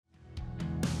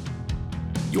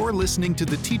You're listening to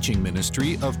the teaching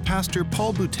ministry of Pastor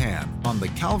Paul Boutin on the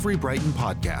Calvary Brighton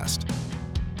podcast.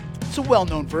 It's a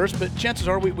well-known verse, but chances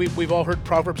are we've all heard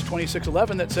Proverbs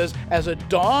 26:11 that says, "As a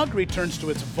dog returns to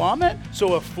its vomit,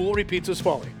 so a fool repeats his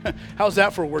folly." How's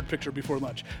that for a word picture before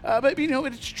lunch? But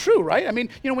it's true, right? I mean,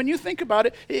 when you think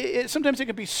about it, sometimes it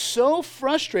can be so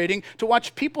frustrating to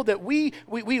watch people that we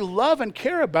love and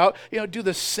care about, do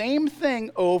the same thing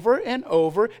over and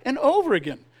over and over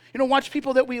again. Watch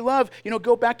people that we love,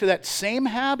 go back to that same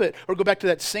habit or go back to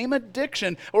that same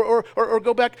addiction or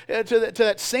go back to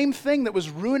that same thing that was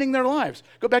ruining their lives.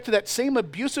 Go back to that same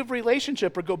abusive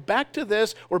relationship or go back to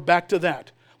this or back to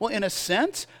that. Well, in a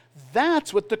sense,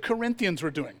 that's what the Corinthians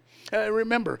were doing.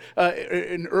 Remember,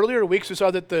 in earlier weeks, we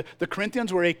saw that the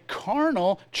Corinthians were a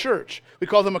carnal church. We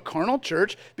call them a carnal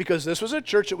church because this was a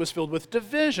church that was filled with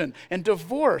division and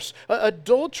divorce,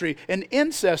 adultery and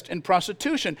incest and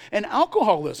prostitution and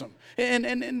alcoholism.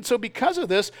 And so because of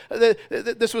this,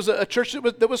 this was a church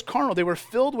that was carnal. They were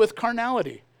filled with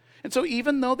carnality. And so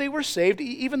even though they were saved,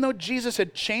 even though Jesus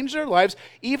had changed their lives,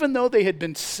 even though they had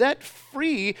been set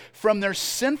free from their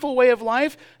sinful way of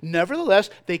life, nevertheless,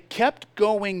 they kept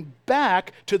going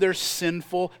back to their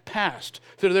sinful past,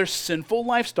 to their sinful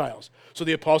lifestyles. So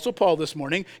the Apostle Paul this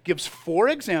morning gives 4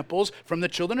 examples from the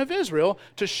children of Israel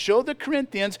to show the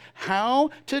Corinthians how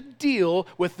to deal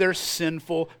with their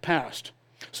sinful past.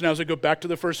 So now as I go back to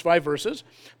the first 5 verses,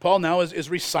 Paul now is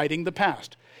reciting the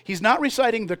past. He's not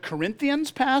reciting the Corinthians'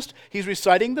 past, he's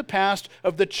reciting the past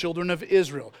of the children of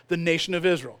Israel, the nation of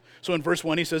Israel. So in verse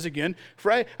 1 he says again,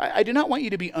 "For I do not want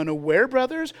you to be unaware,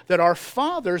 brothers, that our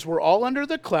fathers were all under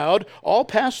the cloud, all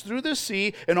passed through the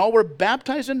sea, and all were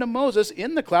baptized into Moses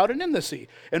in the cloud and in the sea.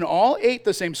 And all ate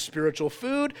the same spiritual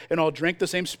food, and all drank the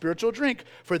same spiritual drink.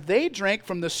 For they drank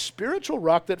from the spiritual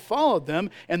rock that followed them,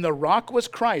 and the rock was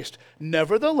Christ.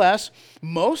 Nevertheless,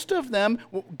 most of them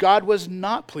God was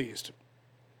not pleased,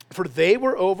 for they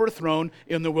were overthrown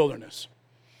in the wilderness."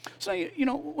 So,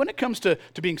 when it comes to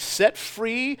being set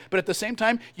free, but at the same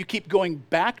time, you keep going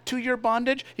back to your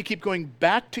bondage, you keep going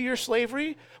back to your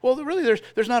slavery, well, really,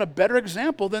 there's not a better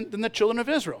example than the children of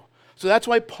Israel. So that's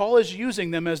why Paul is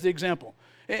using them as the example.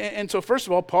 And so first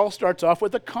of all, Paul starts off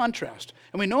with a contrast.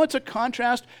 And we know it's a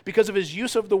contrast because of his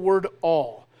use of the word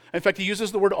all. In fact, he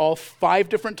uses the word all 5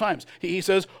 different times. He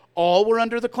says, all were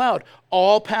under the cloud,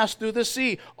 all passed through the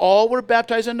sea, all were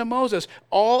baptized into Moses,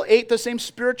 all ate the same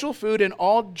spiritual food, and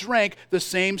all drank the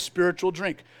same spiritual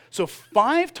drink. So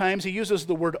 5 times he uses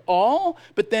the word all,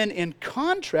 but then in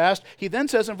contrast, he then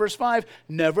says in verse 5,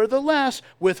 "Nevertheless,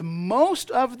 with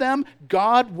most of them,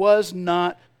 God was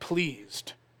not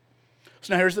pleased."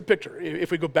 So now here's the picture.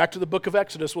 If we go back to the book of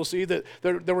Exodus, we'll see that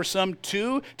there were some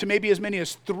 2 to maybe as many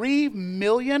as 3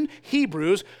 million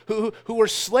Hebrews who were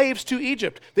slaves to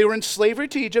Egypt. They were in slavery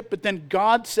to Egypt, but then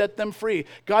God set them free.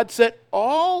 God set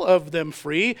all of them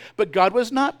free, but God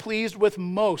was not pleased with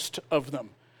most of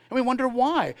them. And we wonder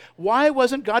why. Why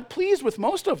wasn't God pleased with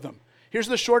most of them? Here's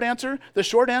the short answer. The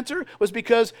short answer was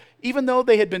because even though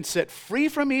they had been set free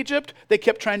from Egypt, they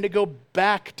kept trying to go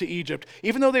back to Egypt.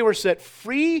 Even though they were set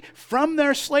free from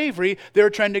their slavery, they were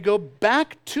trying to go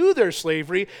back to their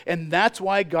slavery, and that's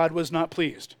why God was not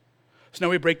pleased. So now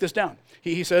we break this down.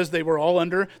 He says they were all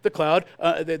under the cloud,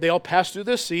 they all passed through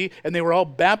the sea, and they were all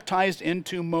baptized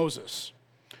into Moses.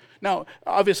 Now,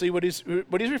 obviously, what he's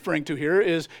referring to here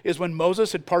is when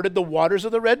Moses had parted the waters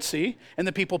of the Red Sea, and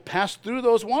the people passed through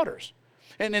those waters.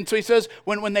 And so he says,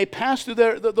 when they passed through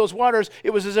those waters, it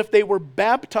was as if they were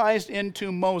baptized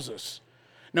into Moses.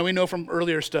 Now we know from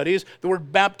earlier studies, the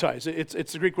word baptize,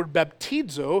 it's the Greek word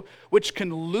baptizo, which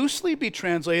can loosely be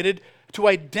translated to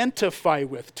identify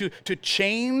with, to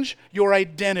change your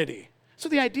identity. So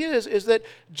the idea is that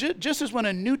just as when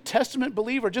a New Testament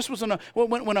believer, just as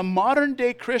when a modern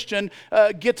day Christian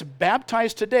gets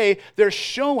baptized today, they're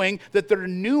showing that their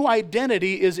new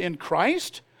identity is in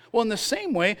Christ. Well, in the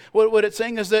same way, what it's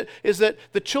saying is that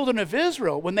the children of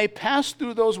Israel, when they passed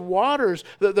through those waters,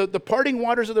 the parting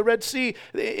waters of the Red Sea,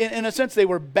 in a sense, they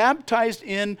were baptized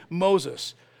in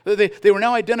Moses. They were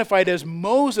now identified as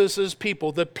Moses'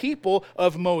 people, the people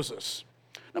of Moses.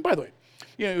 Now, by the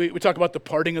way, we talk about the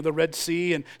parting of the Red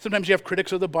Sea, and sometimes you have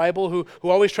critics of the Bible who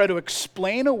always try to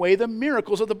explain away the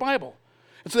miracles of the Bible.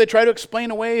 And so they try to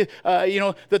explain away,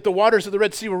 that the waters of the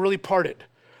Red Sea were really parted.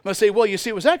 And they'll say, well, you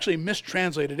see, it was actually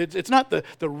mistranslated. It's not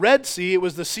the Red Sea, it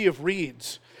was the Sea of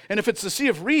Reeds. And if it's the Sea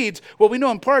of Reeds, well, we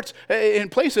know in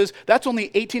places, that's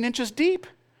only 18 inches deep.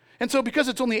 And so because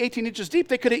it's only 18 inches deep,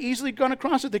 they could have easily gone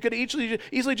across it. They could have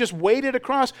easily just waded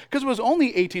across because it was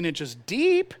only 18 inches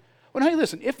deep. Well, now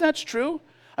listen, if that's true,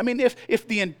 I mean, if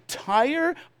the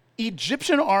entire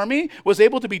Egyptian army was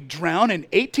able to be drowned in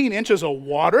 18 inches of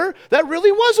water, that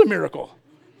really was a miracle.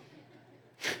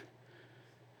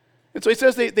 And so he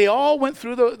says they all went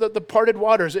through the parted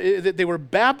waters. They were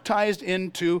baptized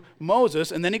into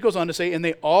Moses. And then he goes on to say, and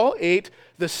they all ate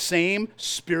the same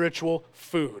spiritual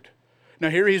food. Now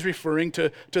here he's referring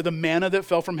to the manna that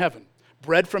fell from heaven,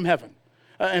 bread from heaven.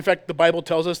 In fact, the Bible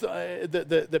tells us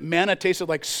that manna tasted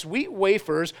like sweet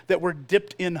wafers that were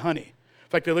dipped in honey. In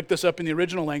fact, I looked this up in the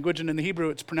original language, and in the Hebrew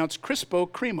it's pronounced crispo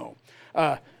cremo.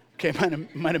 Okay,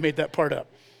 might have made that part up.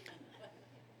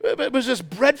 But it was just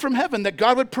bread from heaven that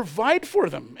God would provide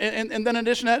for them. And then in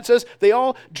addition to that, it says, they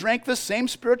all drank the same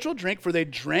spiritual drink, for they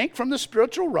drank from the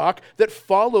spiritual rock that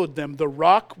followed them. The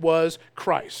rock was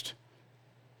Christ.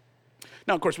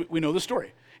 Now, of course, we know the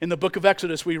story. In the book of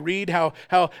Exodus, we read how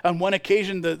on one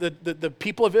occasion the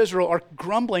people of Israel are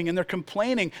grumbling and they're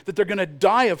complaining that they're going to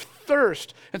die of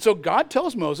thirst. And so God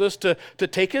tells Moses to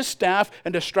take his staff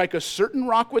and to strike a certain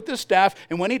rock with his staff,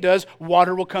 and when he does,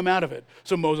 water will come out of it.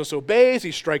 So Moses obeys,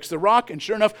 he strikes the rock, and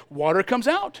sure enough, water comes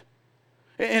out.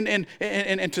 And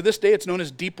to this day, it's known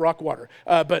as deep rock water.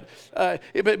 But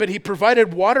he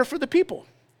provided water for the people.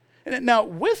 And now,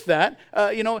 with that,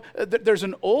 there's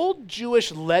an old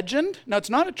Jewish legend. Now, it's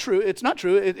not true.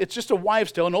 It's just a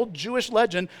wives' tale, an old Jewish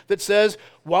legend that says,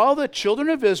 while the children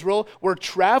of Israel were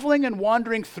traveling and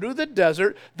wandering through the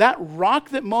desert, that rock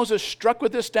that Moses struck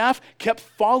with his staff kept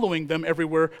following them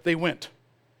everywhere they went.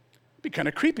 It'd be kind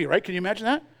of creepy, right? Can you imagine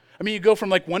that? I mean, you go from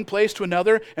like one place to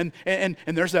another, and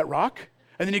there's that rock.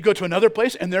 And then you go to another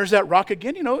place, and there's that rock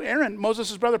again. You know, Aaron,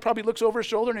 Moses' brother, probably looks over his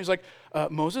shoulder, and he's like,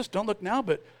 Moses, don't look now,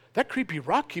 but that creepy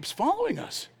rock keeps following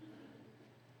us.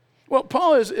 Well,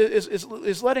 Paul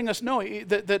is letting us know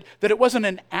that it wasn't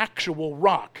an actual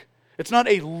rock. It's not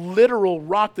a literal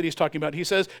rock that he's talking about. He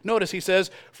says,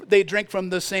 they drank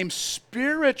from the same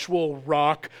spiritual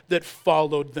rock that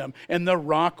followed them, and the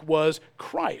rock was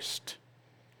Christ.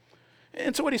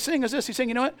 And so what he's saying is this. He's saying,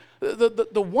 you know what?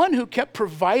 The one who kept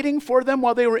providing for them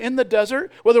while they were in the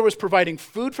desert, whether it was providing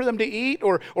food for them to eat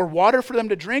or water for them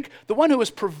to drink, the one who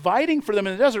was providing for them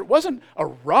in the desert wasn't a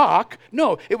rock.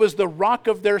 No, it was the rock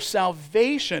of their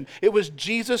salvation. It was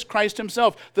Jesus Christ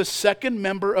himself, the second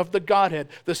member of the Godhead,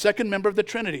 the second member of the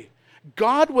Trinity.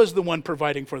 God was the one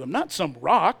providing for them, not some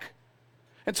rock.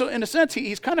 And so in a sense,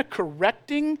 he's kind of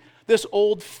correcting this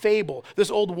old fable,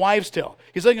 this old wives' tale.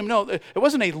 He's letting them know it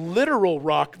wasn't a literal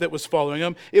rock that was following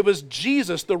them. It was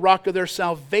Jesus, the rock of their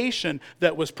salvation,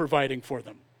 that was providing for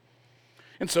them.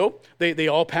 And so they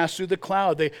all passed through the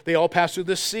cloud. They all passed through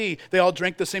the sea. They all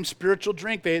drank the same spiritual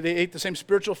drink. They ate the same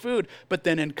spiritual food. But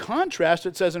then in contrast,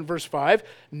 it says in verse 5,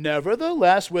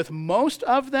 nevertheless, with most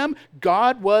of them,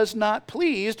 God was not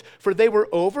pleased, for they were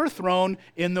overthrown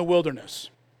in the wilderness.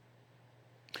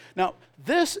 Now,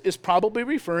 this is probably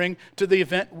referring to the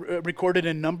event recorded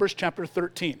in Numbers chapter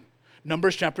 13.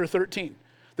 Numbers chapter 13.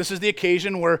 This is the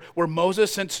occasion where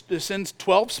Moses sends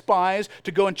 12 spies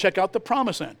to go and check out the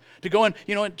promised land, to go and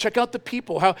check out the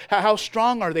people. How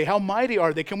strong are they? How mighty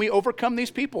are they? Can we overcome these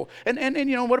people? And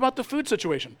what about the food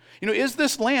situation? Is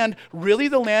this land really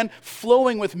the land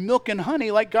flowing with milk and honey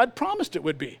like God promised it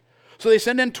would be? So they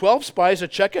send in 12 spies to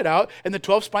check it out, and the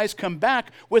 12 spies come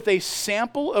back with a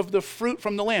sample of the fruit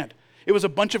from the land. It was a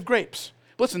bunch of grapes.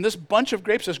 Listen, this bunch of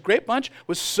grapes, this grape bunch,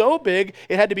 was so big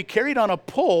it had to be carried on a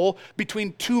pole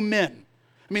between two men.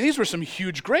 I mean, these were some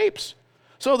huge grapes.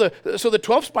 So the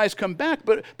 12 spies come back,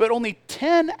 but only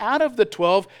 10 out of the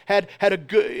 12 had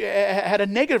a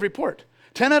negative report.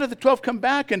 10 out of the 12 come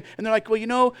back, and they're like,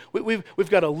 well, we've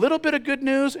got a little bit of good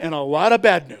news and a lot of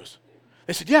bad news.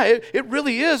 They said, yeah, it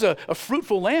really is a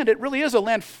fruitful land. It really is a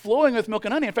land flowing with milk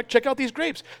and honey. In fact, check out these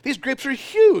grapes. These grapes are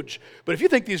huge. But if you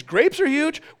think these grapes are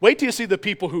huge, wait till you see the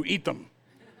people who eat them.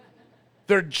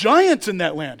 They're giants in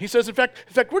that land. He says, in fact,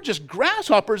 we're just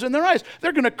grasshoppers in their eyes.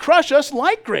 They're going to crush us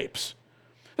like grapes.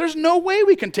 There's no way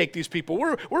we can take these people.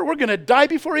 We're going to die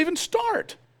before we even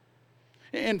start.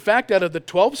 In fact, out of the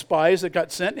 12 spies that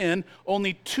got sent in,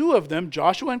 only 2 of them,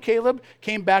 Joshua and Caleb,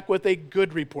 came back with a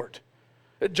good report.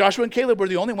 Joshua and Caleb were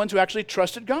the only ones who actually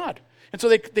trusted God. And so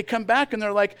they come back and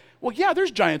they're like, well, yeah, there's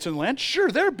giants in the land.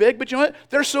 Sure, they're big, but you know what?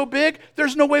 They're so big,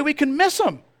 there's no way we can miss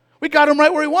them. We got them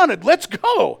right where we wanted. Let's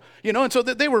go. And so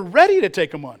they were ready to take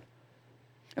them on.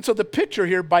 And so the picture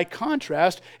here, by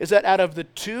contrast, is that out of the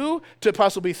 2 to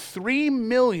possibly 3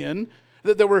 million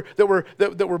that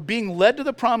were being led to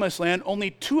the promised land, only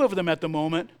 2 of them at the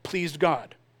moment pleased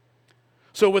God.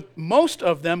 So with most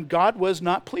of them, God was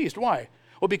not pleased. Why?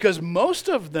 Well, because most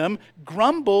of them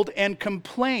grumbled and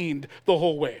complained the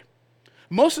whole way.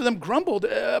 most of them grumbled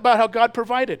about how God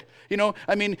provided. God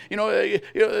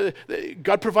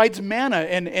provides manna,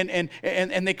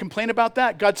 and they complain about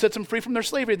that. God sets them free from their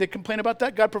slavery. They complain about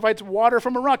that. God provides water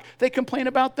from a rock. They complain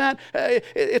about that.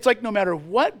 It's like no matter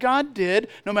what God did,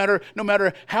 no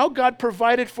matter how God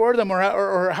provided for them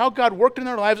or how God worked in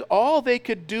their lives, all they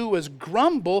could do was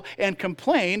grumble and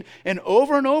complain. And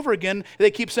over again,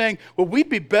 they keep saying, well, we'd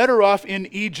be better off in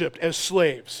Egypt as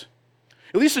slaves.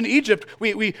 At least in Egypt,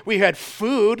 we had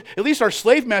food. At least our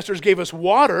slave masters gave us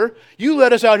water. You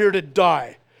let us out here to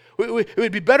die. It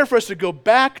would be better for us to go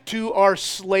back to our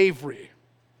slavery.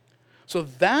 So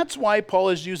that's why Paul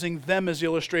is using them as the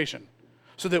illustration,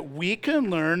 so that we can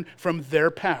learn from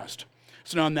their past.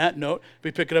 So now on that note,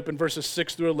 we pick it up in verses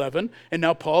 6 through 11, and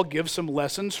now Paul gives some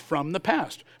lessons from the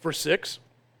past. Verse 6.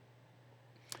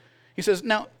 He says,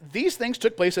 now these things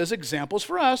took place as examples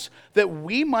for us, that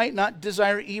we might not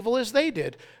desire evil as they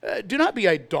did. Do not be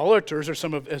idolaters, or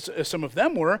as some of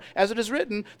them were. As it is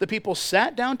written, the people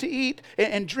sat down to eat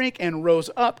and drink and rose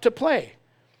up to play.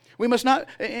 We must not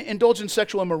indulge in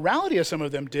sexual immorality as some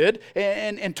of them did,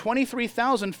 and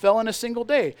 23,000 fell in a single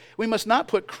day. We must not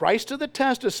put Christ to the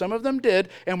test as some of them did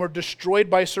and were destroyed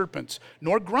by serpents,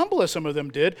 nor grumble as some of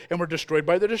them did and were destroyed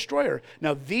by the destroyer.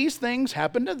 Now these things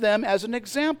happened to them as an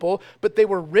example, but they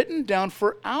were written down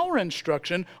for our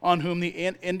instruction, on whom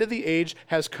the end of the age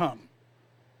has come.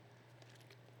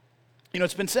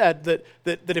 It's been said that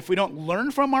if we don't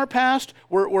learn from our past,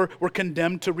 we're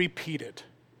condemned to repeat it,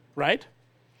 right?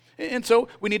 And so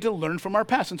we need to learn from our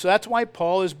past. And so that's why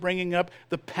Paul is bringing up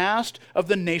the past of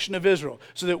the nation of Israel,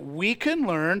 so that we can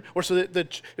learn, or so that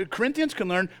the Corinthians can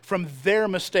learn from their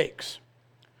mistakes.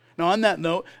 Now on that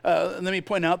note, let me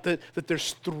point out that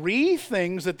there's three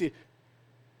things that the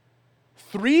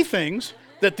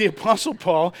Apostle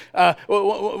Paul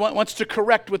wants to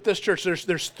correct with this church.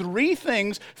 There's three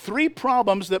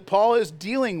problems that Paul is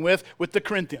dealing with the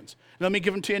Corinthians. Let me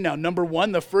give them to you now. Number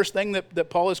one, the first thing that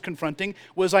Paul is confronting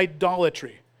was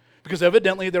idolatry, because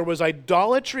evidently there was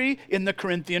idolatry in the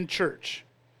Corinthian church.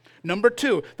 Number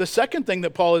two, the second thing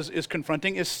that Paul is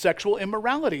confronting is sexual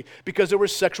immorality, because there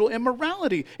was sexual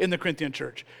immorality in the Corinthian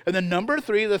church. And then number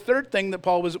three, the third thing that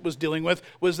Paul was dealing with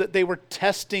was that they were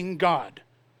testing God.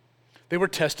 They were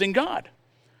testing God.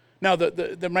 Now,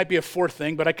 there might be a fourth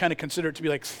thing, but I kind of consider it to be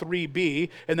like 3B,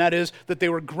 and that is that they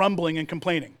were grumbling and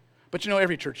complaining. But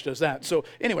every church does that. So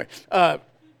anyway, but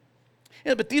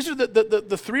these are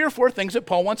the three or four things that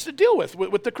Paul wants to deal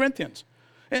with the Corinthians.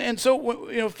 And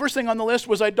so, first thing on the list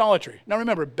was idolatry. Now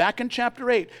remember, back in chapter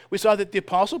 8, we saw that the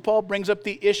Apostle Paul brings up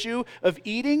the issue of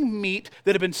eating meat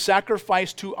that had been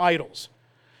sacrificed to idols.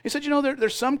 He said,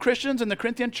 there's some Christians in the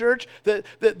Corinthian church that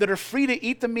are free to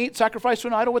eat the meat sacrificed to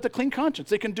an idol with a clean conscience.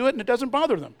 They can do it and it doesn't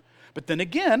bother them. But then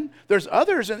again, there's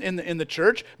others in the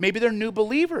church, maybe they're new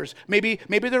believers, maybe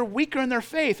they're weaker in their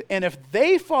faith, and if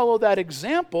they follow that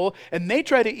example and they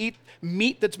try to eat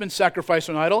meat that's been sacrificed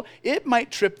to an idol, it might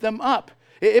trip them up.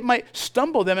 It might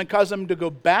stumble them and cause them to go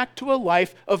back to a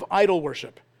life of idol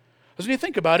worship. Because when you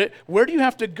think about it, where do you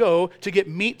have to go to get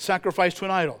meat sacrificed to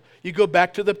an idol? You go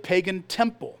back to the pagan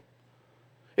temple.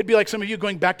 It'd be like some of you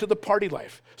going back to the party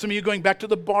life, some of you going back to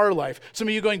the bar life, some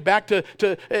of you going back to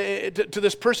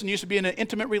this person you used to be in an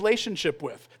intimate relationship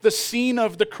with, the scene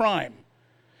of the crime.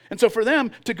 And so for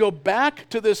them to go back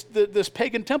to this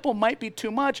pagan temple might be too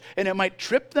much, and it might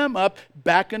trip them up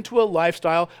back into a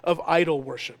lifestyle of idol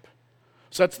worship.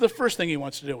 So that's the first thing he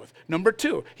wants to deal with. Number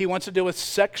two, he wants to deal with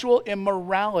sexual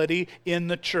immorality in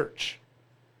the church.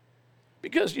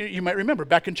 Because you might remember,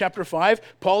 back in chapter 5,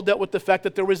 Paul dealt with the fact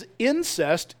that there was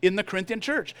incest in the Corinthian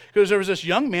church, because there was this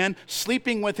young man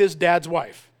sleeping with his dad's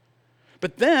wife.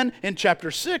 But then, in chapter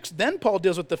 6, then Paul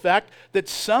deals with the fact that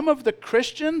some of the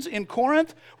Christians in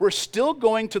Corinth were still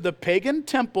going to the pagan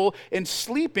temple and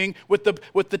sleeping with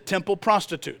the temple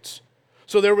prostitutes.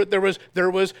 So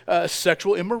there was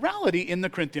sexual immorality in the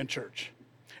Corinthian church.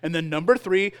 And then number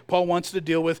 3, Paul wants to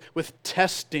deal with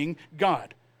testing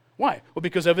God. Why? Well,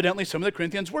 because evidently some of the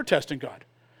Corinthians were testing God.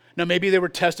 Now, maybe they were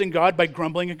testing God by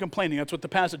grumbling and complaining. That's what the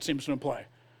passage seems to imply.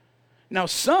 Now,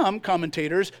 some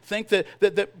commentators think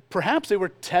that perhaps they were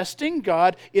testing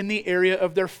God in the area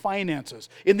of their finances,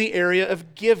 in the area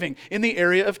of giving, in the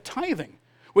area of tithing,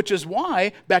 which is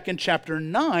why back in chapter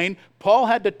 9, Paul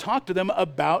had to talk to them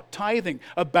about tithing,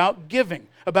 about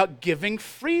giving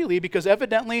freely, because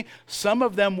evidently some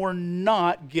of them were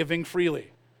not giving freely.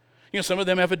 Some of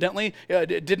them evidently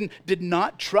did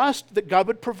not trust that God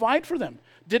would provide for them,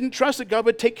 didn't trust that God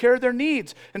would take care of their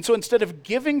needs. And so instead of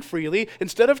giving freely,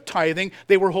 instead of tithing,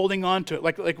 they were holding on to it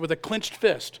like with a clenched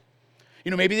fist.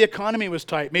 Maybe the economy was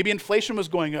tight. Maybe inflation was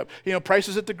going up.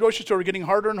 Prices at the grocery store were getting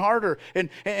harder and harder, and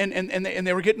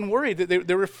they were getting worried.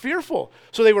 They were fearful.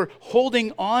 So they were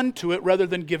holding on to it rather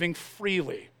than giving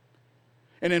freely.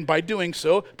 And then by doing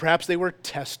so, perhaps they were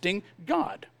testing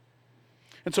God.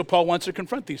 And so Paul wants to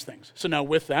confront these things. So now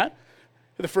with that,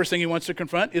 the first thing he wants to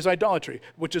confront is idolatry,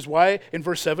 which is why in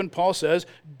verse 7 Paul says,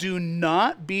 "Do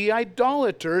not be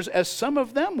idolaters as some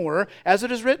of them were. As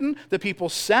it is written, the people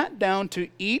sat down to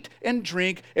eat and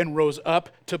drink and rose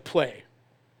up to play."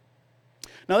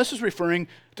 Now this is referring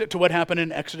to what happened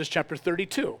in Exodus chapter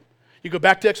 32. You go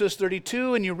back to Exodus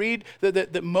 32 and you read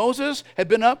that Moses had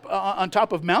been up on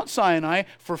top of Mount Sinai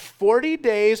for 40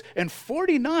 days and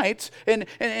 40 nights, and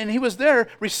he was there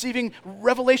receiving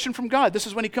revelation from God. This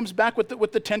is when he comes back with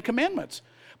the 10 Commandments.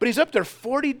 But he's up there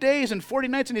 40 days and 40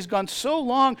 nights, and he's gone so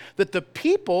long that the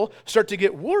people start to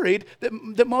get worried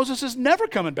that Moses is never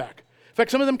coming back. In fact,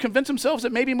 some of them convince themselves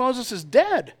that maybe Moses is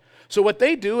dead. So what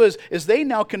they do is they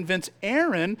now convince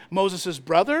Aaron, Moses'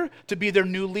 brother, to be their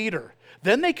new leader.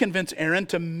 Then they convince Aaron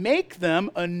to make them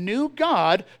a new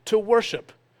god to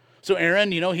worship. So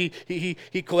Aaron, he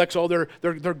collects all their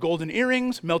golden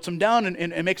earrings, melts them down,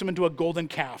 and makes them into a golden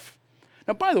calf.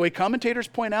 Now, by the way, commentators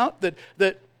point out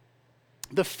that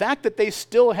the fact that they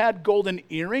still had golden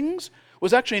earrings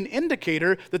was actually an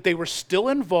indicator that they were still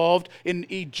involved in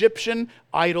Egyptian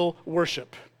idol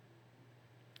worship.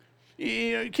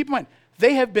 Keep in mind,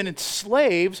 they have been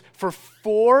slaves for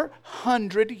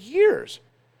 400 years.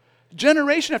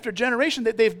 Generation after generation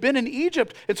that they've been in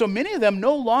Egypt. And so many of them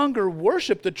no longer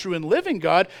worship the true and living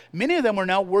God. Many of them are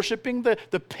now worshiping the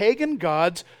pagan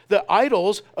gods, the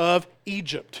idols of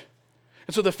Egypt.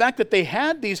 And so the fact that they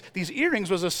had these earrings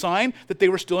was a sign that they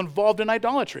were still involved in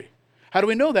idolatry. How do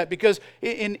we know that? Because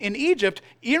in Egypt,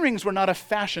 earrings were not a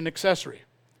fashion accessory.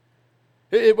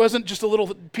 It wasn't just a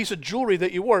little piece of jewelry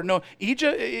that you wore. No,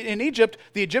 in Egypt,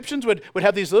 the Egyptians would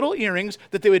have these little earrings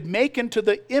that they would make into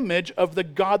the image of the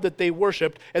god that they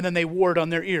worshipped, and then they wore it on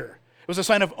their ear. It was a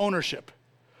sign of ownership.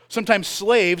 Sometimes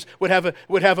slaves would have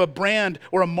a brand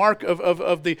or a mark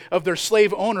of their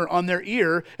slave owner on their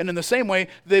ear, and in the same way,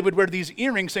 they would wear these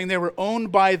earrings saying they were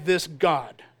owned by this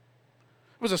god.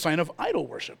 It was a sign of idol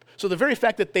worship. So the very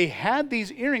fact that they had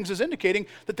these earrings is indicating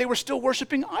that they were still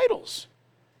worshiping idols.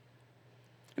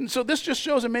 And so this just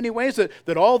shows in many ways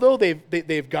that although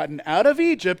they've gotten out of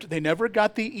Egypt, they never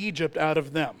got the Egypt out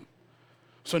of them.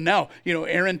 So now,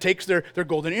 Aaron takes their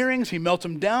golden earrings, he melts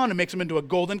them down and makes them into a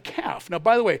golden calf. Now,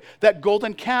 by the way, that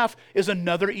golden calf is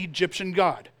another Egyptian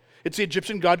god. It's the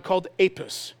Egyptian god called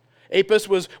Apis. Apis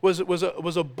was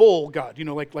a bull god,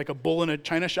 like a bull in a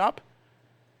china shop.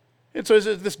 And so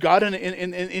this god in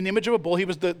image of a bull, he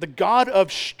was the god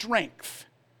of strength.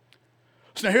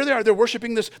 So now here they are, they're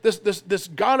worshiping this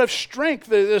God of strength,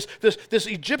 this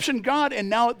Egyptian God, and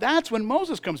now that's when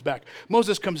Moses comes back.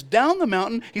 Moses comes down the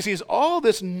mountain, he sees all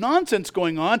this nonsense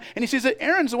going on, and he sees that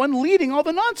Aaron's the one leading all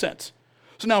the nonsense.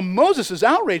 So now Moses is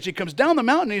outraged, he comes down the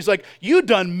mountain, and he's like, "You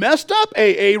done messed up,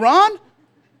 Aaron?"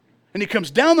 And he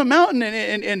comes down the mountain,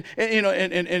 and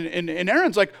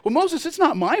Aaron's like, "Well, Moses, it's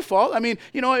not my fault. I mean,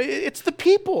 it's the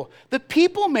people. The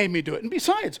people made me do it. And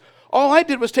besides, all I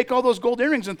did was take all those gold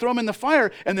earrings and throw them in the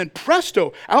fire, and then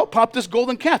presto, out popped this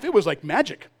golden calf. It was like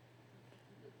magic."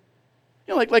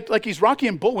 Like he's Rocky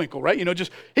and Bullwinkle, right?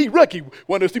 Just, "Hey, Rocky,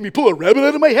 want to see me pull a rabbit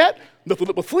out of my hat? Nothing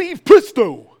up my sleeve,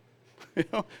 presto."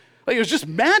 Like it was just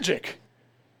magic.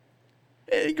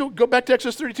 Go back to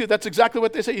Exodus 32. That's exactly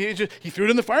what they say. He threw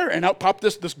it in the fire, and out popped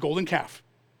this golden calf.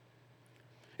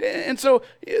 And so,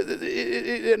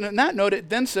 in that note, it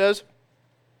then says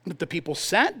that the people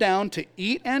sat down to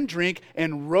eat and drink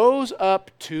and rose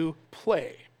up to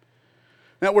play.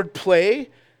 That word play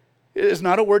is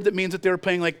not a word that means that they were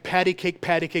playing like patty cake,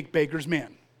 beggars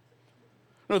man.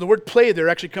 No, the word play there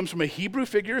actually comes from a Hebrew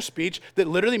figure of speech that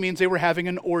literally means they were having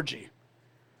an orgy.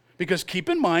 Because keep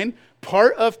in mind,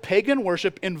 part of pagan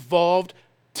worship involved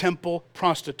temple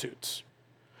prostitutes.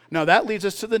 Now that leads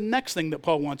us to the next thing that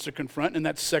Paul wants to confront, and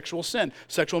that's sexual sin,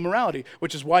 sexual immorality,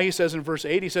 which is why he says in verse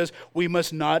 8, he says, "We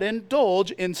must not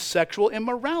indulge in sexual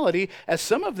immorality, as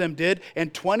some of them did,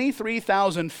 and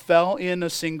 23,000 fell in a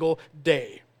single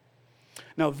day."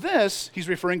 Now this, he's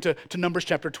referring to Numbers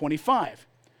chapter 25.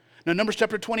 Now Numbers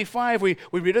chapter 25, we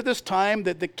read at this time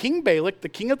that the king Balak, the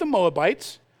king of the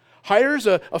Moabites, hires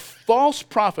a false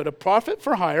prophet, a prophet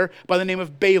for hire by the name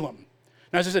of Balaam.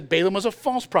 Now, as I said, Balaam was a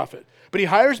false prophet, but he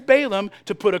hires Balaam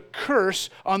to put a curse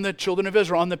on the children of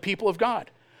Israel, on the people of God.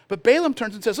 But Balaam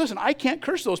turns and says, "Listen, I can't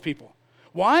curse those people."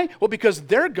 Why? Well, because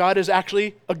their God is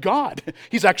actually a God.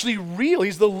 He's actually real.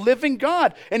 He's the living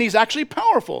God, and he's actually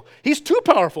powerful. He's too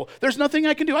powerful. There's nothing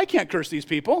I can do. I can't curse these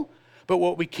people. But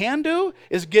what we can do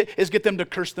is get them to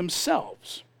curse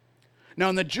themselves. Now,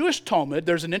 in the Jewish Talmud,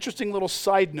 there's an interesting little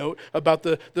side note about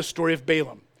the story of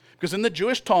Balaam. Because in the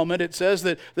Jewish Talmud, it says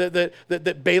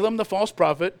that Balaam, the false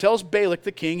prophet, tells Balak,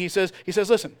 the king, he says,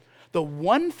 listen, the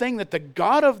one thing that the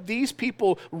God of these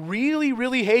people really,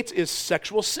 really hates is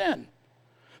sexual sin.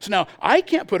 So now, I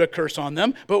can't put a curse on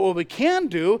them, but what we can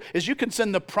do is you can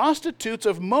send the prostitutes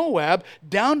of Moab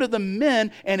down to the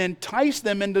men and entice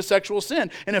them into sexual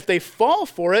sin. And if they fall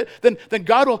for it, then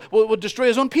God will destroy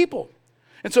his own people.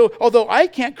 And so, although I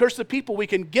can't curse the people, we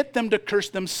can get them to curse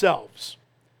themselves.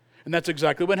 And that's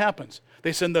exactly what happens.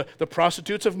 They send the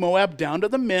prostitutes of Moab down to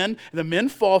the men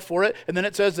fall for it, and then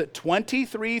it says that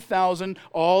 23,000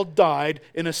 all died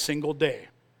in a single day.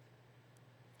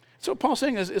 So what Paul's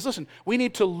saying is listen, we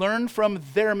need to learn from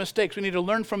their mistakes. We need to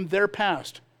learn from their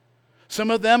past.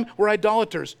 Some of them were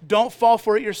idolaters. Don't fall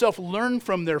for it yourself. Learn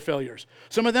from their failures.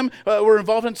 Some of them were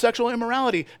involved in sexual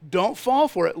immorality. Don't fall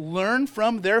for it. Learn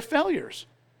from their failures.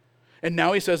 And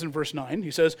now he says in verse 9, he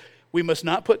says, we must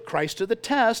not put Christ to the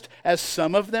test, as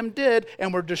some of them did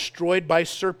and were destroyed by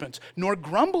serpents, nor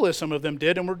grumble as some of them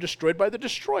did and were destroyed by the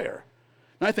destroyer.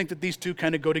 And I think that these two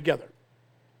kind of go together.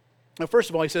 Now, first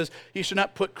of all, he says, you should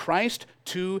not put Christ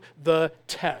to the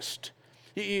test.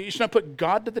 You should not put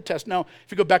God to the test. Now,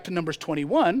 if you go back to Numbers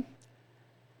 21,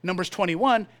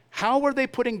 how were they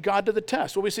putting God to the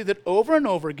test? Well, we see that over and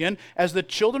over again, as the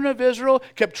children of Israel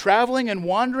kept traveling and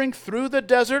wandering through the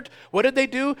desert, what did they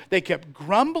do? They kept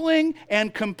grumbling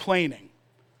and complaining.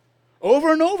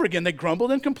 Over and over again, they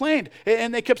grumbled and complained.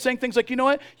 And they kept saying things like, you know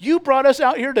what? You brought us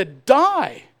out here to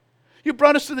die. You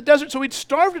brought us to the desert so we'd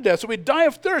starve to death, so we'd die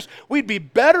of thirst. We'd be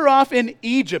better off in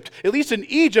Egypt. At least in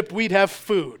Egypt, we'd have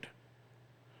food.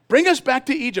 Bring us back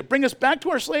to Egypt. Bring us back to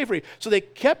our slavery. So they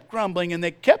kept grumbling and they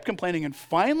kept complaining. And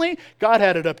finally, God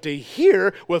had it up to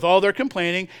here with all their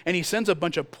complaining, and he sends a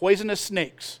bunch of poisonous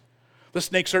snakes. The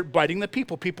snakes start biting the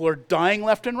people. People are dying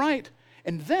left and right.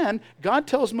 And then God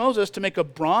tells Moses to make a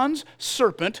bronze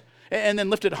serpent and then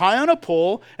lift it high on a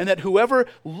pole, and that whoever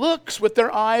looks with their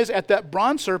eyes at that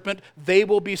bronze serpent, they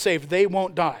will be saved. They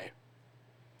won't die.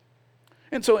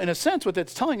 And so in a sense, what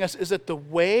that's telling us is that the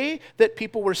way that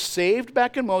people were saved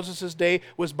back in Moses' day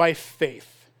was by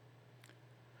faith.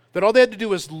 That all they had to do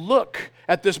was look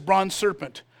at this bronze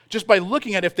serpent. Just by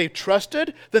looking at it, if they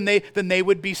trusted, then they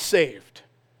would be saved.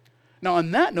 Now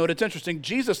on that note, it's interesting,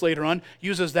 Jesus later on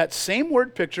uses that same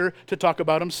word picture to talk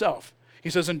about himself. He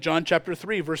says in John chapter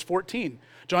 3, verse 14,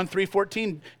 John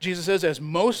 3:14, Jesus says, as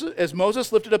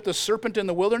Moses lifted up the serpent in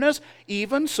the wilderness,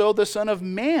 even so the Son of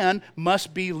Man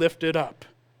must be lifted up.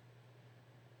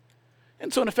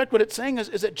 And so in effect what it's saying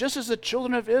is that just as the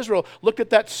children of Israel looked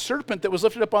at that serpent that was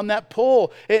lifted up on that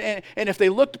pole, and if they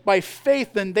looked by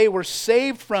faith, then they were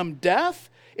saved from death.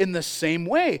 In the same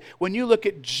way, when you look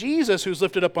at Jesus who's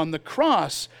lifted up on the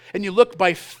cross, and you look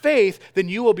by faith, then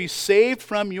you will be saved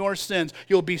from your sins.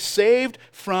 You'll be saved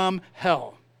from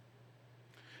hell.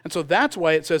 And so that's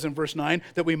why it says in verse 9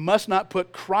 that we must not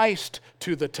put Christ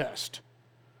to the test.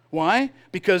 Why?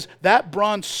 Because that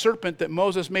bronze serpent that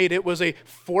Moses made, it was a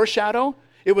foreshadow,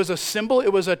 it was a symbol,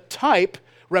 it was a type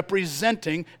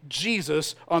representing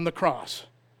Jesus on the cross.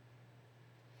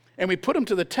 And we put him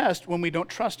to the test when we don't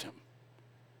trust him.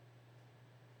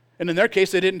 And in their case,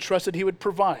 they didn't trust that he would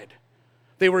provide.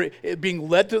 They were being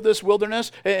led through this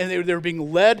wilderness, and they were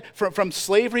being led from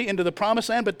slavery into the promised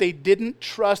land, but they didn't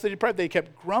trust. They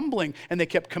kept grumbling, and they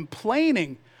kept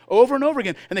complaining over and over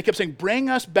again. And they kept saying, bring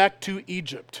us back to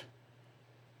Egypt.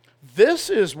 This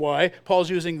is why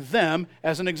Paul's using them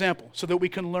as an example, so that we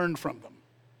can learn from them.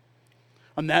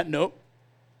 On that note,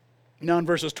 now in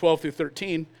verses 12 through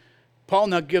 13, Paul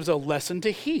now gives a lesson to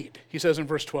heed. He says in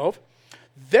verse 12,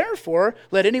 therefore,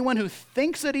 let anyone who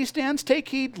thinks that he stands take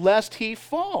heed lest he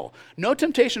fall. No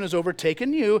temptation has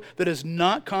overtaken you that is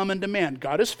not common to man.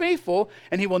 God is faithful,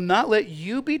 and he will not let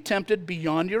you be tempted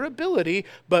beyond your ability,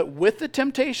 but with the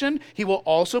temptation, he will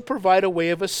also provide a way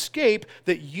of escape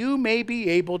that you may be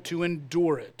able to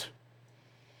endure it.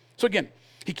 So again,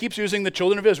 he keeps using the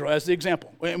children of Israel as the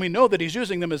example. And we know that he's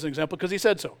using them as an example because he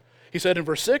said so. He said in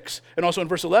verse 6 and also in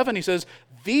verse 11, he says,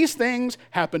 these things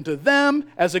happen to them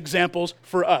as examples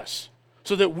for us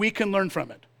so that we can learn from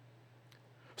it.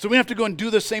 So we have to go and do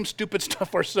the same stupid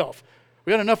stuff ourselves.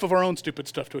 We got enough of our own stupid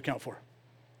stuff to account for.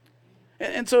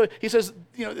 And so he says,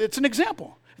 it's an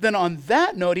example. Then on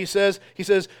that note, he says,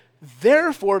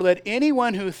 therefore let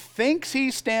anyone who thinks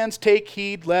he stands take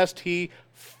heed lest he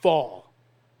fall.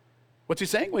 What's he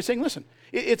saying? Well, he's saying, listen,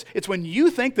 it's when you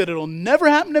think that it'll never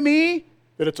happen to me,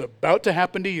 that it's about to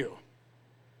happen to you.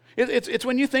 It's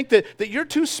when you think that you're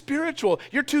too spiritual,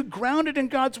 you're too grounded in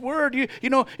God's word,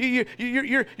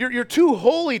 you're too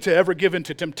holy to ever give in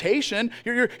to temptation,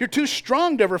 you're too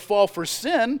strong to ever fall for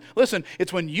sin. Listen,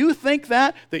 it's when you think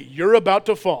that you're about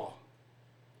to fall.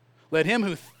 Let him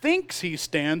who thinks he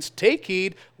stands take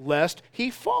heed lest he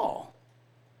fall.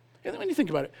 And when you think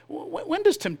about it, when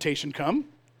does temptation come?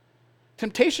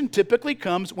 Temptation typically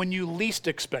comes when you least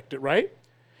expect it, right?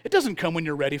 It doesn't come when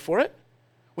you're ready for it.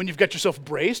 When you've got yourself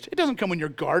braced. It doesn't come when your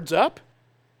guard's up.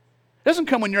 It doesn't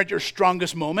come when you're at your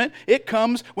strongest moment. It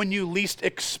comes when you least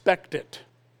expect it.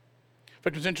 In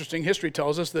fact, it's interesting. History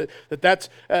tells us that's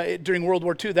during World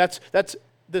War II, that's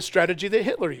the strategy that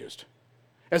Hitler used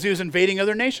as he was invading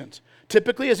other nations.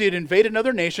 Typically, as he had invaded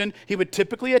another nation, he would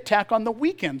typically attack on the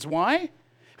weekends. Why?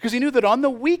 Because he knew that on the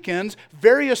weekends,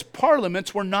 various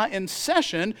parliaments were not in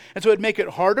session, and so it would make it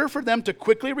harder for them to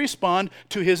quickly respond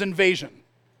to his invasion.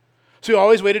 So he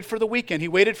always waited for the weekend. He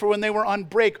waited for when they were on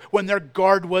break, when their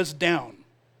guard was down.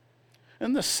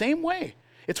 In the same way,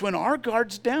 it's when our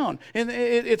guard's down. And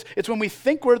it's when we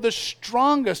think we're the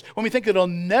strongest, when we think it'll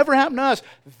never happen to us,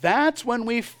 that's when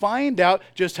we find out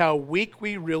just how weak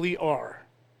we really are.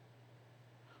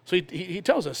 So he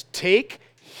tells us, take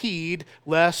heed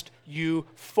lest you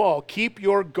fall. Keep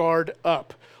your guard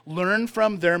up. Learn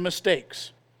from their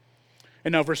mistakes.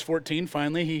 And now verse 14,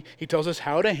 finally, he tells us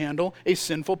how to handle a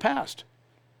sinful past.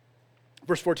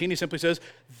 Verse 14, he simply says,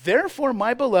 therefore,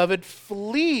 my beloved,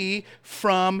 flee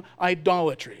from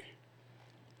idolatry.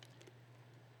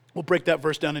 We'll break that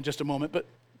verse down in just a moment, but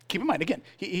keep in mind, again,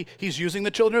 he's using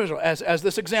the children of Israel as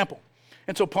this example.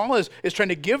 And so Paul is trying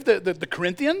to give the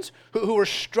Corinthians who are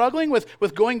struggling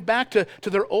with going back to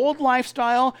their old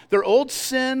lifestyle, their old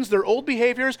sins, their old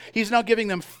behaviors. He's now giving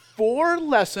them 4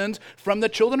 lessons from the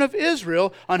children of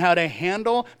Israel on how to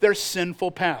handle their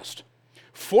sinful past.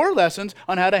 4 lessons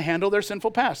on how to handle their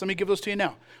sinful past. Let me give those to you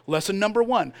now. Lesson number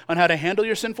 1 on how to handle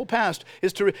your sinful past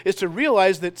is to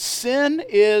realize that sin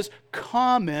is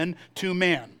common to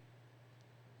man.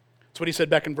 That's what he said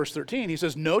back in verse 13. He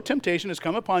says, no temptation has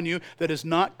come upon you that is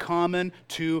not common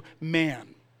to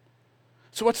man.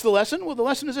 So what's the lesson? Well, the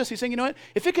lesson is this. He's saying, you know what?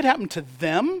 If it could happen to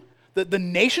them, the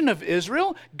nation of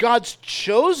Israel, God's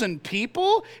chosen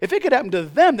people, if it could happen to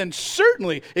them, then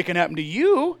certainly it can happen to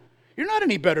you. You're not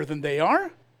any better than they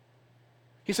are.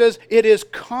 He says, it is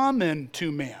common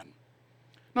to man.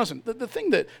 Now listen, the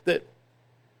thing that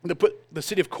put the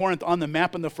city of Corinth on the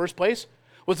map in the first place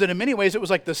was that in many ways it was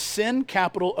like the sin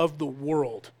capital of the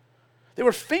world. They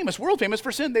were famous, world famous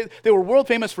for sin. They were world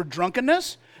famous for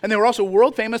drunkenness, and they were also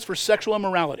world famous for sexual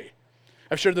immorality.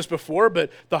 I've shared this before, but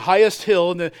the highest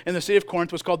hill in the city of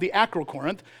Corinth was called the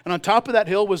Acrocorinth, and on top of that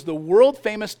hill was the world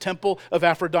famous temple of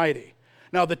Aphrodite.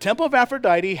 Now, the temple of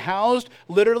Aphrodite housed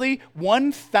literally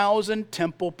 1,000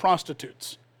 temple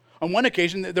prostitutes. On one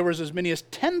occasion, there was as many as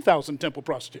 10,000 temple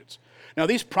prostitutes. Now,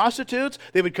 these prostitutes,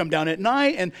 they would come down at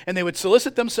night and they would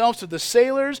solicit themselves to the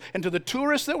sailors and to the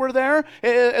tourists that were there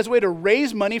as a way to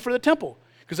raise money for the temple,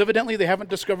 because evidently they haven't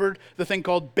discovered the thing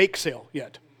called bake sale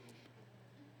yet.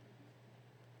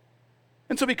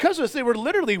 And so because of this, they were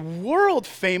literally world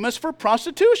famous for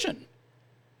prostitution.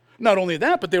 Not only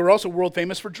that, but they were also world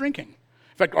famous for drinking.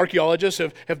 In fact, archaeologists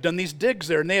have done these digs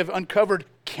there, and they have uncovered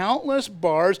countless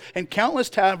bars and countless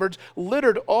taverns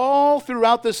littered all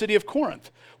throughout the city of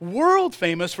Corinth. World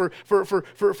famous for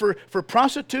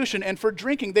prostitution and for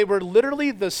drinking. They were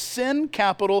literally the sin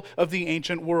capital of the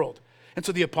ancient world. And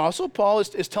so the Apostle Paul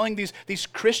is telling these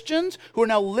Christians who are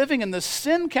now living in the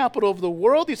sin capital of the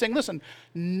world, he's saying, listen,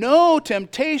 no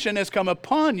temptation has come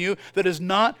upon you that is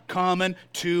not common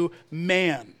to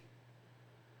man.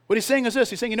 What he's saying is this,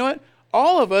 he's saying, you know what?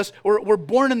 All of us were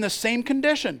born in the same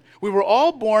condition. We were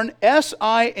all born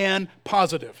S-I-N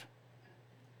positive.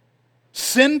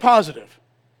 Sin positive.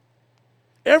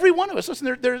 Every one of us.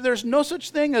 Listen, there's no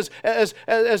such thing as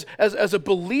a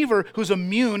believer who's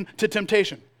immune to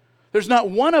temptation. There's not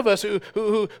one of us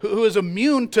who is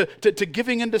immune to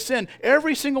giving into sin.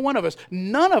 Every single one of us.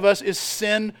 None of us is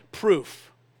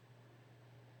sin-proof.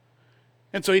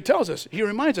 And so he tells us, he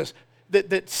reminds us,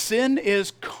 that sin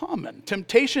is common.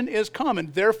 Temptation is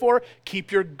common. Therefore, keep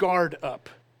your guard up.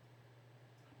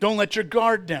 Don't let your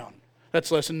guard down. That's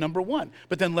lesson number 1.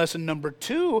 But then lesson number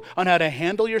 2 on how to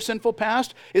handle your sinful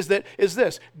past is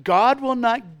this. God will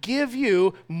not give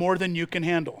you more than you can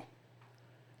handle.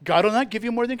 God will not give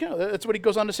you more than you can handle. That's what he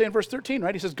goes on to say in verse 13,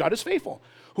 right? He says, God is faithful.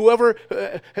 Whoever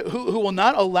who will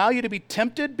not allow you to be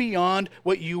tempted beyond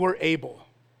what you are able.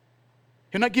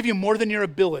 He'll not give you more than your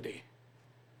ability.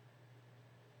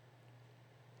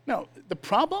 Now, the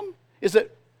problem is that,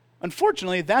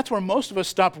 unfortunately, that's where most of us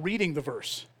stop reading the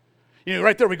verse.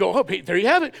 Right there we go, oh, hey, there you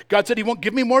have it. God said he won't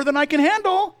give me more than I can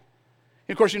handle.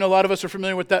 And of course, a lot of us are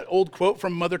familiar with that old quote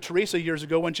from Mother Teresa years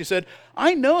ago when she said,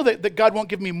 I know that God won't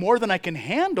give me more than I can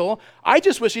handle. I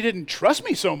just wish he didn't trust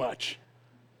me so much.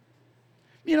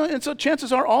 And so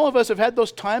chances are all of us have had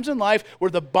those times in life where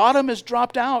the bottom has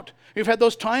dropped out. You've had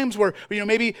those times where,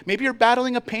 maybe you're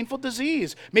battling a painful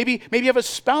disease. Maybe you have a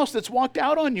spouse that's walked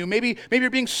out on you. Maybe you're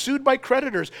being sued by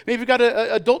creditors. Maybe you've got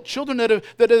adult children that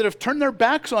have turned their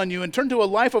backs on you and turned to a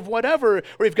life of whatever.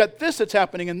 Or you've got this that's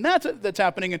happening and that's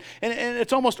happening. And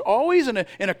it's almost always in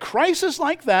a crisis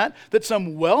like that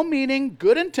some well-meaning,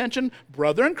 good-intentioned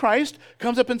brother in Christ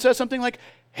comes up and says something like,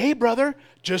 hey, brother,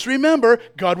 just remember,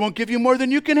 God won't give you more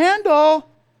than you can handle.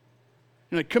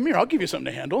 You're like, come here, I'll give you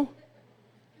something to handle.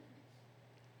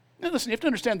 Now listen, you have to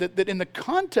understand that in the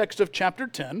context of chapter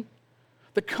 10,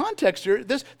 the context here,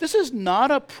 this is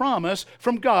not a promise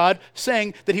from God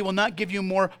saying that he will not give you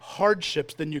more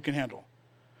hardships than you can handle.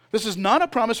 This is not a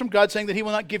promise from God saying that he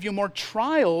will not give you more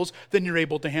trials than you're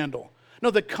able to handle.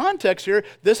 No, the context here,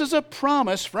 this is a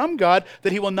promise from God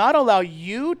that he will not allow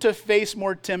you to face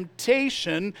more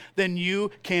temptation than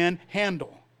you can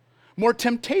handle. More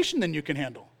temptation than you can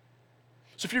handle.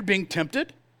 So if you're being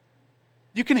tempted,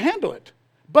 you can handle it.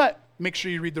 But make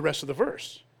sure you read the rest of the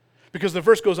verse. Because the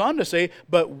verse goes on to say,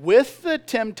 but with the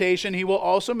temptation, he will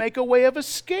also make a way of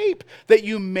escape that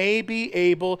you may be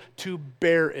able to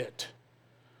bear it.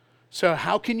 So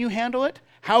how can you handle it?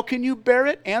 How can you bear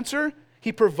it? Answer,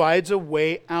 he provides a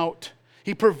way out.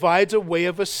 He provides a way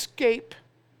of escape.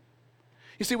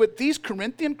 You see, what these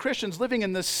Corinthian Christians living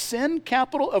in the sin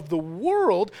capital of the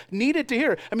world needed to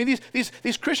hear. I mean,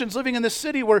 these Christians living in this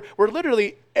city where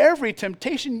literally every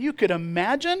temptation you could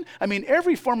imagine,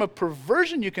 every form of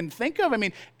perversion you can think of,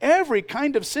 every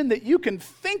kind of sin that you can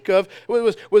think of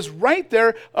was right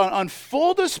there on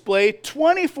full display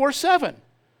 24/7.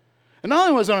 And not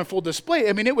only was it on full display,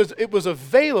 it was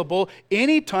available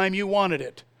anytime you wanted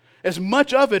it, as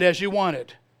much of it as you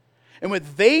wanted. And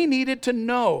what they needed to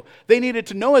know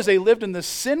as they lived in the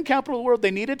sin capital of the world,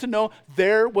 they needed to know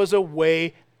there was a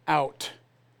way out.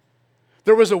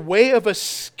 There was a way of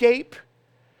escape.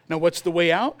 Now, what's the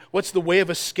way out? What's the way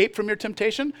of escape from your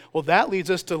temptation? Well, that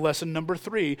leads us to lesson number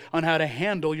 3 on how to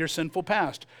handle your sinful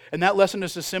past. And that lesson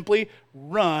is to simply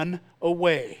run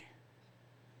away.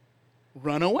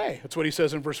 Run away. That's what he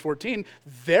says in verse 14.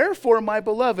 Therefore, my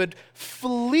beloved,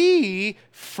 flee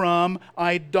from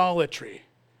idolatry.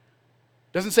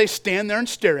 Doesn't say stand there and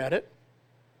stare at it.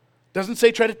 Doesn't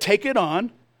say try to take it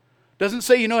on. Doesn't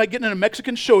say, getting in a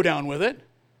Mexican showdown with it.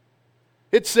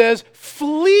 It says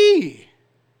flee.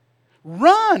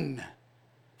 Run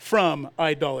from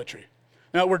idolatry.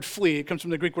 Now, that word flee, it comes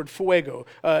from the Greek word fuego.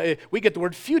 We get the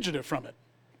word fugitive from it.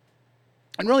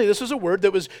 And really, this is a word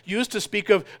that was used to speak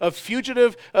of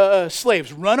fugitive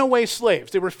slaves, runaway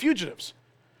slaves. They were fugitives.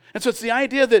 And so it's the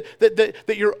idea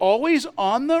that you're always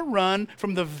on the run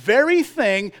from the very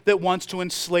thing that wants to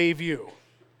enslave you.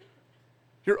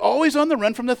 You're always on the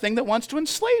run from the thing that wants to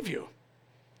enslave you.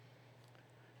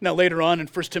 Now later on in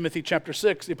 1 Timothy chapter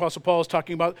 6, the Apostle Paul is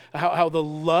talking about how the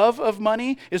love of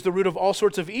money is the root of all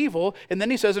sorts of evil. And then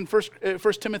he says in 1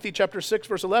 Timothy chapter 6,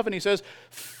 verse 11, he says,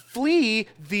 flee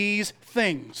these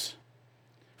things.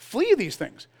 Flee these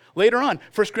things. Later on,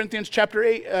 1 Corinthians chapter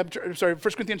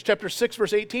 6,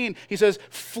 verse 18, he says,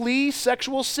 flee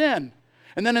sexual sin.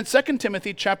 And then in 2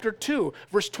 Timothy chapter 2,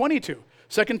 verse 22,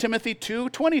 2 Timothy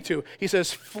 2:22, he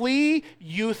says, flee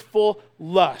youthful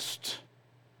lust.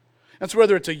 And so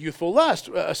whether it's a youthful lust,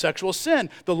 a sexual sin,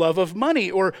 the love of money,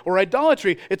 or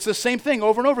idolatry, it's the same thing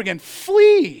over and over again.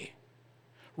 Flee.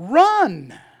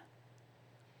 Run.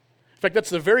 In fact,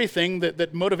 that's the very thing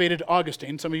that motivated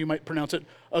Augustine. Some of you might pronounce it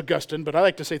Augustine, but I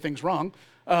like to say things wrong.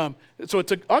 So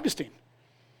it's Augustine.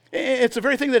 It's the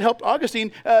very thing that helped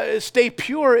Augustine stay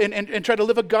pure and try to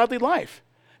live a godly life.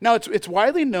 Now, it's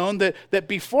widely known that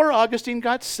before Augustine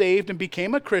got saved and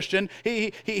became a Christian,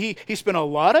 he spent a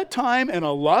lot of time and a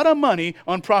lot of money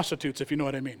on prostitutes, if you know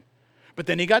what I mean. But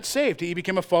then he got saved. He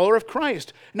became a follower of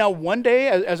Christ. Now, one day,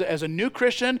 as a new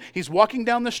Christian, he's walking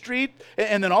down the street,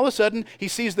 and then all of a sudden, he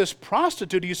sees this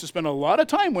prostitute he used to spend a lot of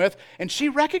time with, and she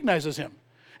recognizes him.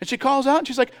 And she calls out, and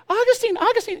she's like, Augustine,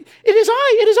 it is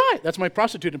I. That's my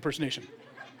prostitute impersonation.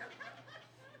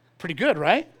 Pretty good,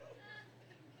 right?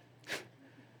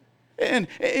 And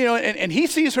he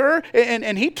sees her,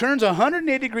 and he turns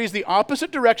 180 degrees the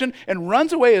opposite direction and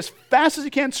runs away as fast as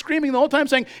he can, screaming the whole time,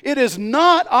 saying, it is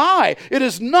not I. It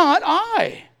is not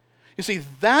I. You see,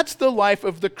 that's the life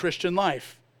of the Christian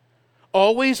life.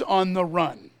 Always on the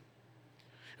run.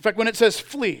 In In fact, when it says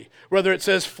flee, whether it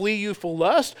says flee youthful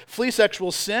lust, flee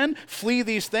sexual sin, flee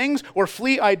these things, or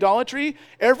flee idolatry,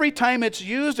 every time it's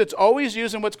used, it's always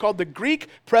used in what's called the Greek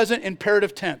present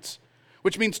imperative tense,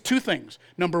 which means two things.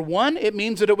 Number one, it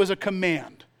means that it was a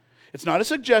command. It's not a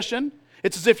suggestion.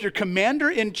 It's as if your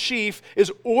commander-in-chief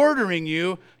is ordering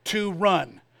you to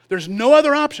run. There's no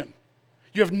other option.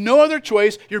 You have no other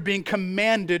choice. You're being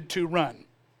commanded to run.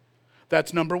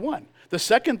 That's number one. The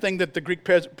second thing that the Greek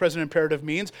present imperative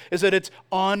means is that it's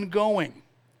ongoing.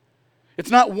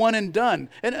 It's not one and done.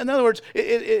 In other words,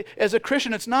 as a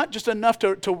Christian, it's not just enough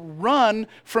to run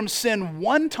from sin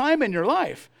one time in your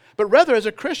life, but rather as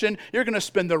a Christian, you're going to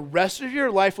spend the rest of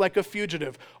your life like a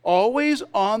fugitive, always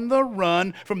on the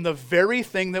run from the very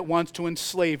thing that wants to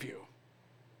enslave you.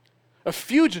 A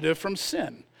fugitive from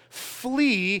sin.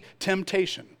 Flee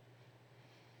temptation.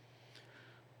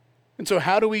 And so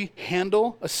how do we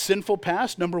handle a sinful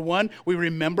past? Number one, we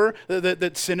remember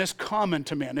that sin is common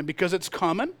to man. And because it's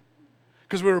common,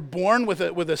 because we were born with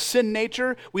a sin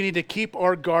nature, we need to keep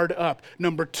our guard up.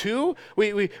 Number two,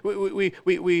 we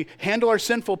handle our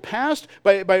sinful past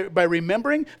by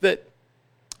remembering that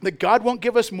God won't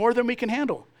give us more than we can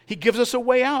handle. He gives us a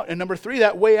way out. And number three,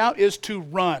 that way out is to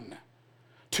run,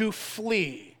 to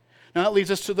flee. Now that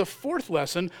leads us to the fourth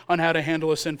lesson on how to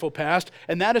handle a sinful past,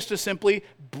 and that is to simply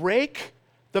break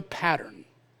the pattern.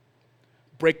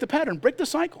 Break the pattern, break the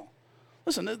cycle.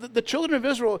 Listen, the children of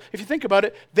Israel, if you think about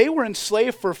it, they were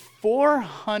enslaved for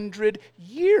 400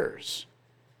 years.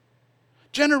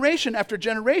 Generation after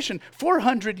generation,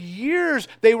 400 years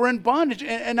they were in bondage,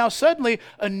 and now suddenly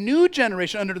a new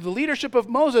generation under the leadership of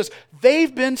Moses,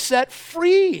 they've been set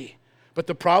free. But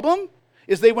the problem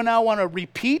is they will now want to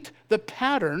repeat the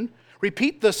pattern,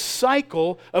 repeat the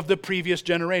cycle of the previous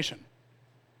generation.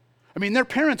 I mean, their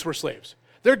parents were slaves.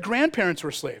 Their grandparents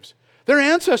were slaves. Their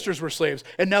ancestors were slaves.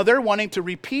 And now they're wanting to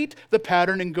repeat the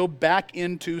pattern and go back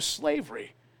into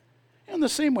slavery. In the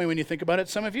same way, when you think about it,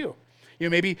 some of you,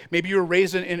 maybe you were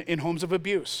raised in homes of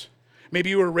abuse.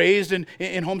 Maybe you were raised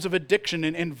in homes of addiction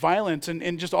and violence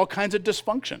and just all kinds of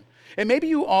dysfunction. And maybe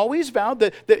you always vowed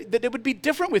that it would be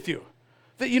different with you.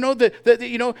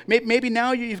 Maybe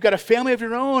now you've got a family of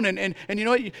your own, and you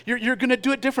know what, you're going to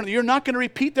do it differently. You're not going to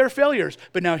repeat their failures.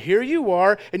 But now here you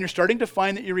are, and you're starting to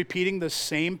find that you're repeating the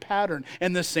same pattern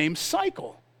and the same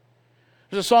cycle.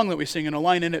 There's a song that we sing, and a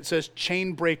line in it says,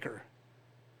 chain breaker.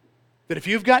 That if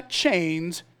you've got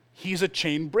chains, he's a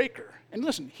chain breaker. And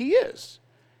listen, he is.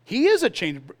 He is a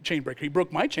chain breaker. He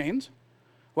broke my chains.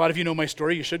 A lot of you know my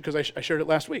story. You should, because I shared it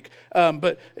last week.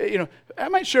 But I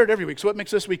might share it every week, so what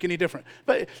makes this week any different?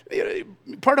 But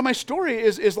part of my story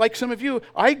is like some of you,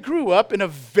 I grew up in a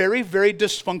very, very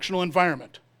dysfunctional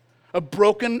environment, a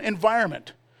broken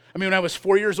environment. I mean, when I was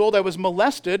 4 years old, I was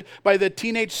molested by the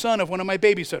teenage son of one of my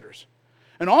babysitters.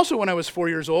 And also when I was 4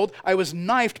 years old, I was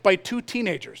knifed by two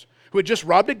teenagers who had just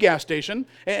robbed a gas station,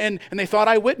 and they thought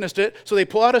I witnessed it, so they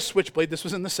pull out a switchblade. This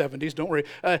was in the 70s, don't worry,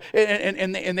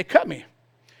 and they cut me.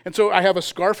 And so I have a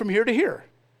scar from here to here.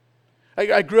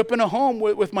 I grew up in a home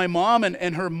with my mom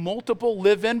and her multiple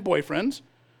live-in boyfriends,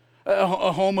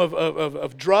 a home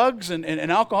of drugs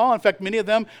and alcohol. In fact, many of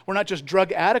them were not just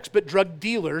drug addicts, but drug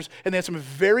dealers, and they had some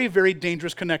very, very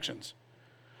dangerous connections.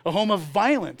 A home of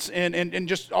violence and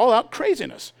just all-out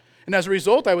craziness. And as a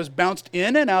result, I was bounced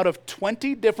in and out of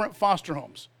 20 different foster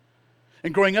homes.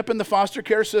 And growing up in the foster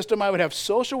care system, I would have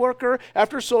social worker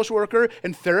after social worker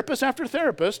and therapist after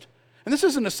therapist. And this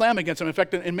isn't a slam against them. In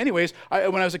fact, in many ways,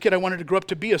 when I was a kid, I wanted to grow up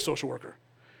to be a social worker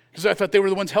because I thought they were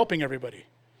the ones helping everybody.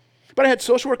 But I had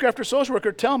social worker after social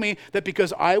worker tell me that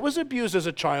because I was abused as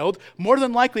a child, more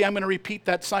than likely I'm going to repeat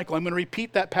that cycle. I'm going to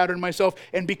repeat that pattern myself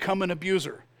and become an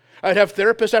abuser. I'd have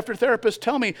therapist after therapist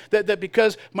tell me that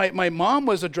because my mom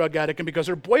was a drug addict and because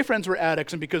her boyfriends were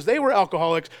addicts and because they were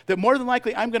alcoholics, that more than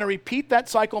likely I'm going to repeat that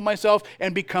cycle myself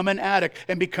and become an addict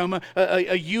and become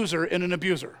a user and an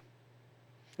abuser.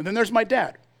 And then there's my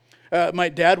dad. My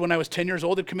dad, when I was 10 years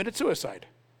old, had committed suicide.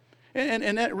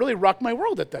 And that really rocked my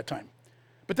world at that time.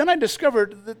 But then I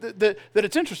discovered that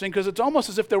it's interesting because it's almost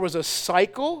as if there was a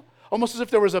cycle, almost as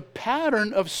if there was a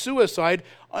pattern of suicide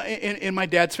in my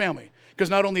dad's family. Because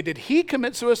not only did he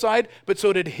commit suicide, but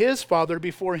so did his father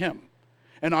before him.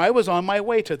 And I was on my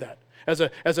way to that. As a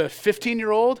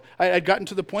 15-year-old, I had gotten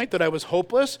to the point that I was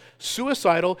hopeless,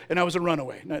 suicidal, and I was a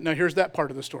runaway. Now here's that part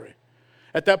of the story.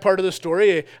 At that part of the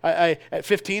story, at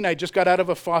 15, I just got out of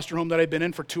a foster home that I'd been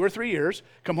in for 2 or 3 years,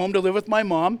 come home to live with my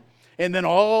mom, and then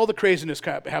all the craziness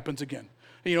happens again.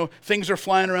 Things are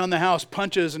flying around the house,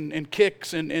 punches and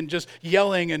kicks and just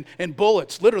yelling and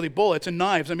bullets, literally bullets and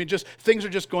knives. I mean, just things are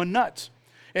just going nuts.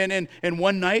 And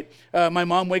one night, my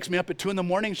mom wakes me up at 2 in the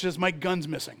morning. She says, my gun's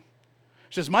missing.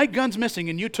 She says, my gun's missing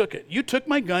and you took it. You took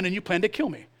my gun and you planned to kill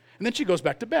me. And then she goes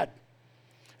back to bed.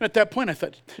 And at that point, I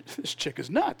thought, this chick is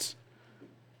nuts.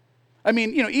 I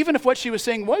mean, even if what she was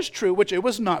saying was true, which it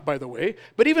was not, by the way,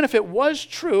 but even if it was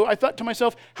true, I thought to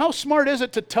myself, how smart is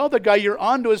it to tell the guy you're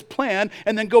on to his plan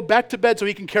and then go back to bed so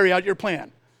he can carry out your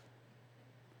plan?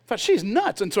 I thought, she's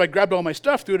nuts. And so I grabbed all my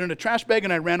stuff, threw it in a trash bag,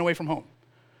 and I ran away from home.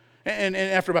 And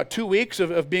after about 2 weeks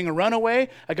of being a runaway,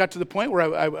 I got to the point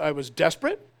where I was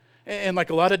desperate. And like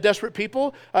a lot of desperate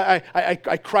people,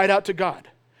 I cried out to God.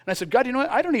 And I said, God, you know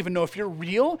what? I don't even know if you're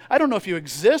real. I don't know if you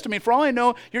exist. I mean, for all I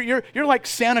know, you're like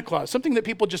Santa Claus, something that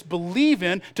people just believe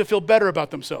in to feel better about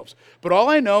themselves. But all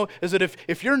I know is that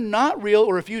if you're not real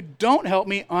or if you don't help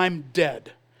me, I'm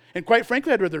dead. And quite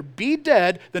frankly, I'd rather be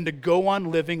dead than to go on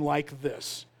living like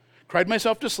this. Cried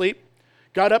myself to sleep,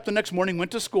 got up the next morning, went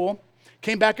to school,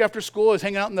 came back after school. I was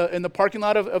hanging out in the parking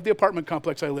lot of the apartment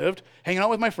complex I lived, hanging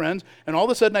out with my friends, and all of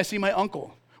a sudden I see my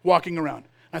uncle walking around.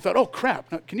 I thought, oh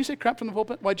crap! Now, can you say crap from the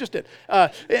pulpit? Well, I just did.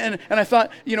 And I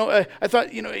thought,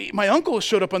 my uncle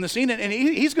showed up on the scene, and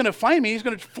he's going to find me. He's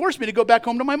going to force me to go back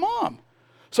home to my mom.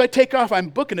 So I take off. I'm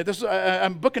booking it.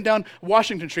 I'm booking down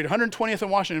Washington Street, 120th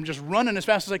and Washington. I'm just running as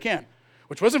fast as I can,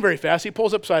 which wasn't very fast. He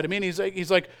pulls up beside of me, and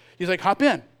he's like, hop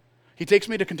in. He takes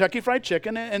me to Kentucky Fried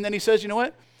Chicken, and then he says, you know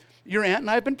what? Your aunt and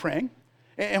I have been praying,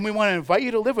 and we want to invite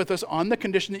you to live with us on the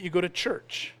condition that you go to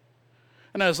church.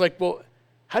 And I was like, well,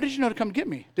 how did you know to come get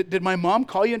me? Did my mom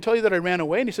call you and tell you that I ran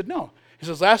away? And he said, no. He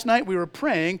says, last night we were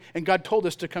praying and God told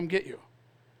us to come get you.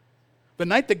 The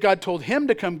night that God told him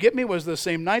to come get me was the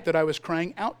same night that I was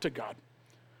crying out to God.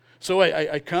 So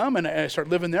I come and I start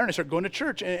living there and I start going to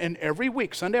church. And every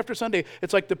week, Sunday after Sunday,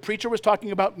 it's like the preacher was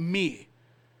talking about me.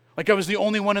 Like I was the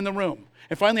only one in the room.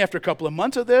 And finally, after a couple of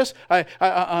months of this,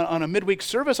 on a midweek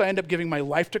service, I end up giving my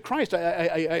life to Christ.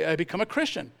 I become a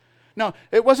Christian. Now,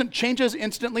 it wasn't changes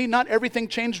instantly. Not everything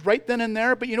changed right then and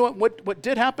there. But you know what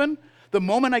did happen? The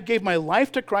moment I gave my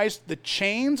life to Christ, the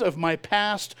chains of my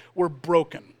past were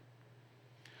broken.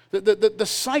 The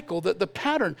cycle, the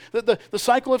pattern, the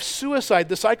cycle of suicide,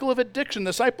 the cycle of addiction,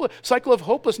 the cycle of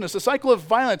hopelessness, the cycle of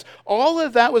violence, all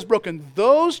of that was broken.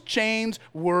 Those chains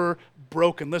were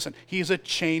broken. Listen, he's a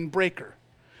chain breaker.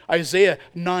 Isaiah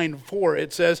 9:4,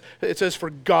 it says, for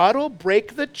God will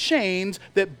break the chains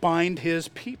that bind his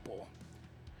people.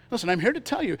 Listen, I'm here to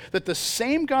tell you that the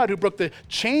same God who broke the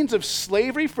chains of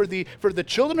slavery for the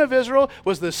children of Israel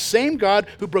was the same God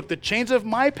who broke the chains of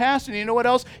my past. And you know what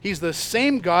else? He's the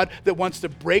same God that wants to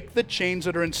break the chains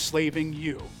that are enslaving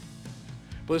you.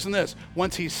 But listen to this.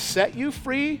 Once he's set you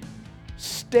free,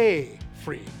 stay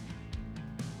free.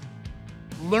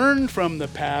 Learn from the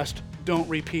past. Don't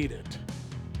repeat it.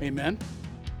 Amen.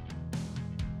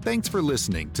 Thanks for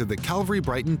listening to the Calvary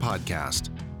Brighton podcast.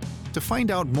 To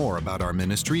find out more about our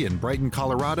ministry in Brighton,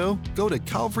 Colorado, go to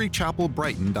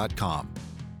calvarychapelbrighton.com.